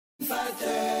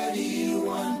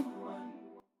531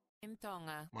 in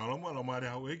Tonga. Maloma mare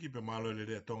hau eki pe malo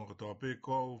le tonga ko toa pe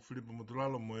ko Filipa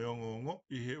Mutulalo mo yongo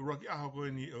i he uraki aho ko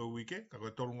ni o wike ka ko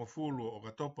tolunga fulu o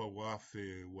ka topa wa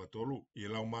fe wa tolu i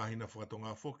lau mahina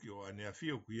whakatonga foki o ane a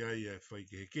fio ku ia e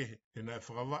whaike kehe he na e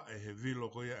whakawa e he vilo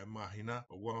ko ia e mahina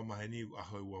o wanga mahini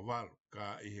aho i wawalo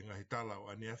ka i he ngahi tala o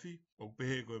ane a fi o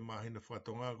pehe ko e mahina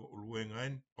whakatonga ko uluenga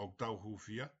en o tau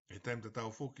hufia e taim ta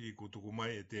tau foki i kutuku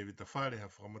mai e te vita whare ha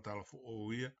whakamatala fo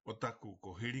o ia o taku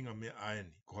ko hiringa mea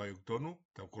aeni ko hai uktonu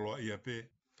tau koloa ia pe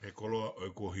he koloa o e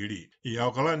kohiri. I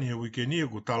aukalani he wikenia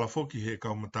ku tala foki he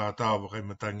kau matātāwa kai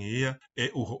matangi ia e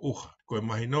uha. Ko e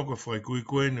mahinoko whaikui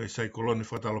koe no e sai koloni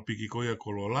whatalo piki koe a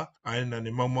kolola, aena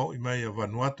ne maumau i mai a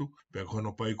Vanuatu, pia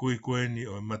kono pai koe ni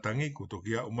o e matangi ku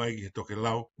toki a umai ki he toke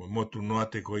lau mo motu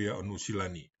noate koe a o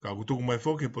Nusilani. Ka kutuku mai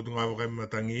foki potu ngā wakai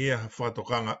matangi ia ha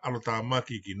whatokanga alota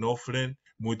maki ki Northland,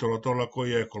 mui tolotola koe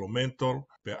e Kolomentol,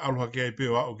 pe aluha ki ai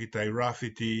peo au ki tai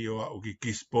Rafiti o au ki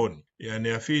Kisponi. Ia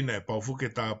ne a whina e paufuke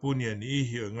tāpuni e ni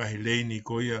ihi o ngahi leini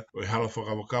ko ia o e hala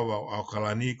whakawakawa o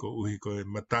Aukalani ko uhi ko e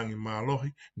matangi mālohi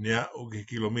nea o ki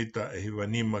kilomita e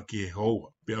hiwanima ki e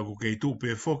hoa. Pe aku kei tū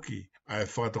pe foki a e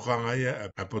whakatokanga ia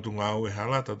e potu ngā ue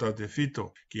halata tau te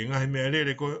whito ki e ngahi mea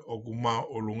rere koe o ku mā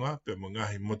olunga pe mo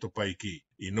ngahi motopaiki.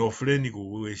 I no freni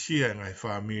ku ue sia e ngahi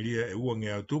whamiria e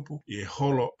uange au tupu i e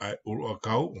holo a ulu a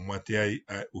kau o mate ai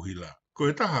a uhila. Ko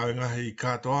e taha e ngahi i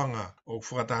kātoanga o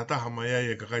whakatahataha mai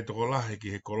ai e kakaitoko lahe ki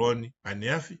he koloni a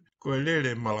neafi, ko e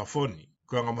lere malafoni.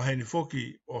 Ko anga maheni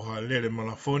foki o ha lere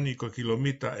malafoni ko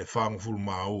kilomita e whangfulu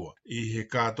maua. I he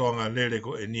kātoanga lere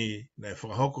ko e ni na e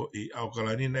whakahoko i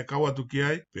Aukalani na e kawatu ki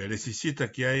ai, pe le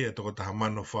sisita ki ai e toko taha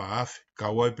mano whaafe.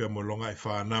 Ka wai pe mo longa i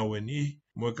whanau e ni,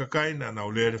 mo e kakaina na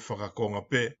o lere whakakonga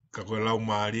pe, ka koe lau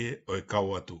maarie o e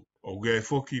kawatu. O gea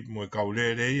foki mo e kau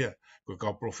lere ia, ko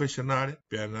kau professionale,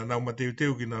 pe ana nau mateu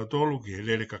teu ki nau tolu ki he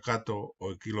lere kakato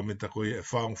o kilomita ko e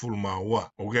whangfulu maua.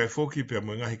 O gea foki pe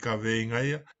mo ngahi ka veinga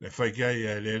ia, ne whaiki ai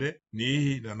e lere, ni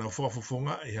ihi na nau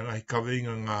whafufonga i ngahi ka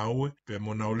veinga ngā ue, pe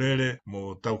mo nau lere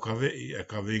mo tau ka vei e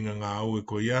ka veinga ngā ue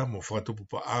ko ia, mo whatupu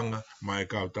pa anga mai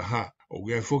kau taha. O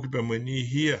gea foki pe mo ni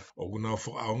hia, o kunau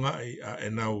whakaonga i a e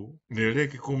nau lere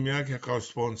ki kumia ki kau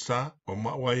sponsor, o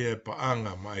mawai e pa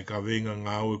anga mai ka veinga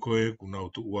ngā ue koe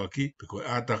kunau tu uaki, pe koe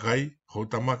atakai, ho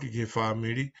tamaki ki he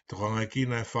whamiri, toka ngai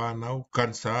kina e whanau,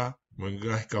 kansa, mo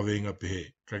ngahi ka veinga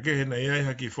pehe. Ka kehe na iai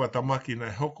haki whatamaki na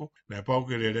e hoko, na e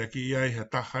pauke lere ki iai ha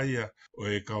tahaia o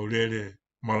e kaulere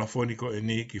malafoniko e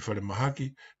ni ki whare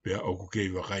mahaki, pea o kukei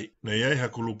wakai. Na iai ha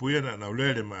kulupuia na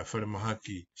naulere ma e whare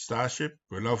mahaki Starship,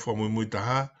 koe lau whamui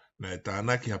taha, na e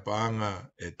tānaki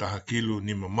hapaanga e taha kilu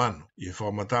ni mamano. I e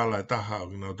whamatala e taha o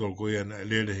kina tolu koe na e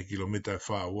lere he kilomita e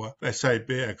whaua, na e sai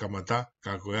pe e kamata,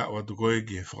 ka koe a watu koe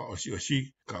ki he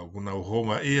whaosi-osi, ka kuna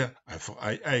uhonga ia, ai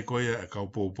whaai koe e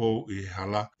kau pou i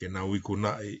hala ke nau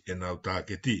ikuna e nau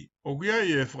tāketi. O kia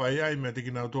i e whaai mea te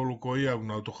kinau tolu koia o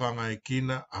nau tokanga e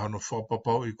kina a hono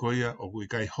whapapau i koia o kui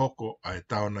kai hoko a e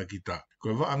taona ki ta.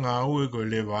 Koe waa ngā ue koe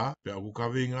lewa, pe au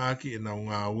kawe ngā aki e nau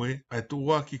ngā ue, a e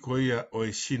tuwaki koia o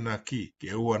e sina ki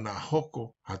ua na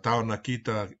hoko ha taona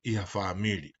kita i ha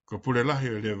whaamiri. Ko pule lahi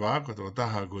o lewa, ko tō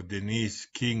taha ko Denise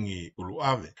Kingi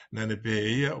Uluave, nane pe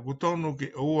ia o kutonu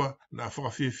ke ua na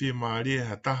whakawhiwhi maarie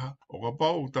ha taha, o ka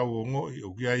pau tau o ngoi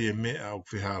o kia i e mea o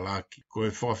whihalaki. Ko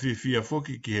e whakawhiwhi a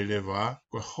foki ki he lewa,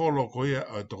 ko e holo ko ia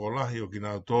o toko lahi o ki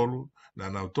nau tolu, na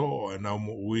nau tō o e nau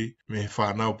mo ui me he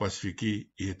whanau Pasifiki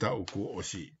i he tau ku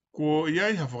osi. Ko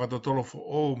iai ha whakatotolo fo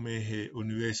o me he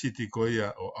university ko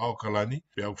ia o Aukalani,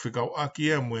 pe au whikau aki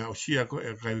ea mo e au sia ko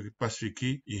e kai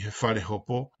Pasifiki i he whare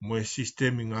hopo, mo e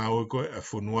sistemi ngā oe ko e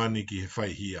whunuani ki he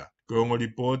whaihia. Ko ongo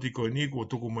ripoti ko ni ko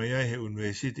tuku mai ai he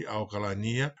university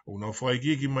Aukalania, o nau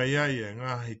whaikiki mai ai e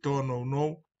ngā he tōno no,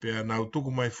 pe nau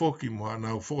tuku mai foki mo ha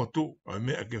nau whakatu, o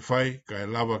mea ke whai ka e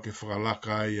lawa ke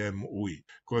whakalaka ai e mo ui.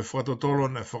 Ko e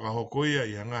whakatotolo na whakahokoia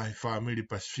i ngā he whamiri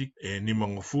Pasifiki e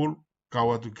Nimangofulu, ka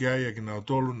watu ki ai ki nau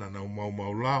tolu na nau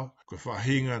mau lao, koe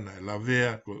whahinga na e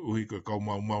lavea, koe uhi koe kau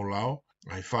mau lao,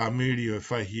 ai whamiri o e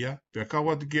whaihia, pia ka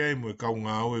watu ki ai mo e kau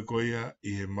ngā oe ko ia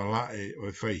i he malae o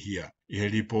e whaihia. I he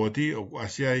ripoti o ku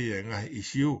asiai e ngahi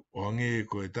isiu, o hange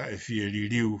koe ta e fie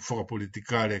ririu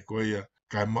whakapolitikare ko ia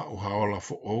kai mau haola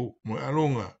fo ou, mo e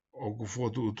alunga o ku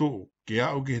whotu utu, ki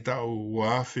au ki he tau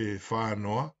uafe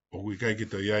whanoa, o ku ikai ki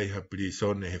to iai ha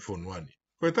prisone he whonuani.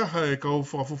 Koe taha e kau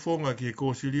whakafofonga ki he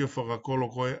kōsiria whakakolo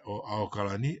koe o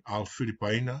Aokalani, ao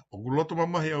Filipaina. O kuloto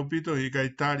mamahi au pito i kai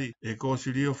tari e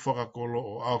kōsiria whakakolo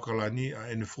o Aokalani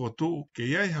a ene whotu ke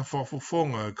iai ha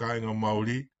whakafofonga e kāinga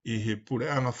Māori i he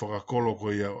pureanga whakakolo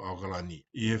koe i Aokalani.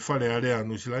 I he whare area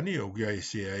Nusilani o kia i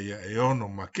sea ia e ono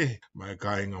make mai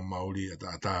kāinga Māori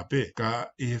a tāpe.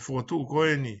 Ka i he whotu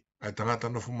koe ni ai tangata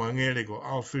no fumangere ko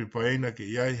ao Filipaina ke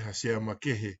iai ha sea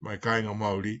makehe mai kāinga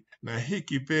Māori na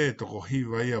hiki pē toko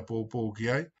hiwa ia pou ki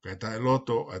ai, kai tae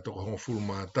loto ai toko hongo fulu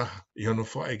mātaha. I hono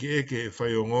eke e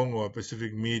whai o ngongo a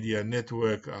Pacific Media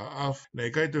Network a AF, na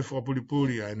i kai toi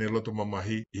whakapuripuri a ene loto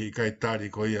mamahi i kai tari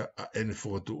ko ia a ene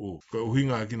whotu u. Ko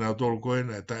uhinga ki nā tolu koe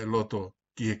na tae loto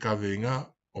ki he kawe ngā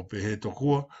o pe he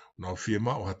tokua, na o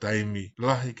whiema o hataimi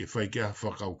lahi ke whai kia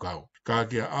whakaukau. Ka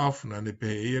kia AF na ne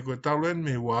pehe ia koe taloen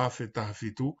me hua awhe taha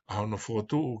fitu a hono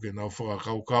whotu u ke nau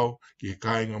whakakaukau ki he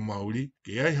kāinga Māori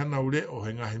ke ai hana ure o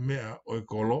he ngahi mea o e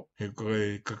kolo he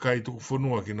koe kakai tuku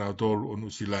whanua ki nau tolu o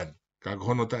Nusilani. Ka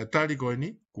hono tae tari koe ni,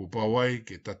 ku pawai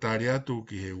ke tatari atu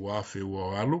ki he hua awhe ua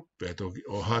walu pe toki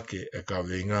o hake e ka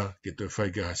venga ke toi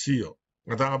whai kia hasio.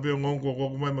 Nga tanga peo ngongo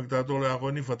koko mai makitatole a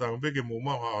koe ni whatanga peke mō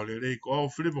maha o le rei ko au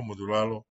Filipa Motulalo.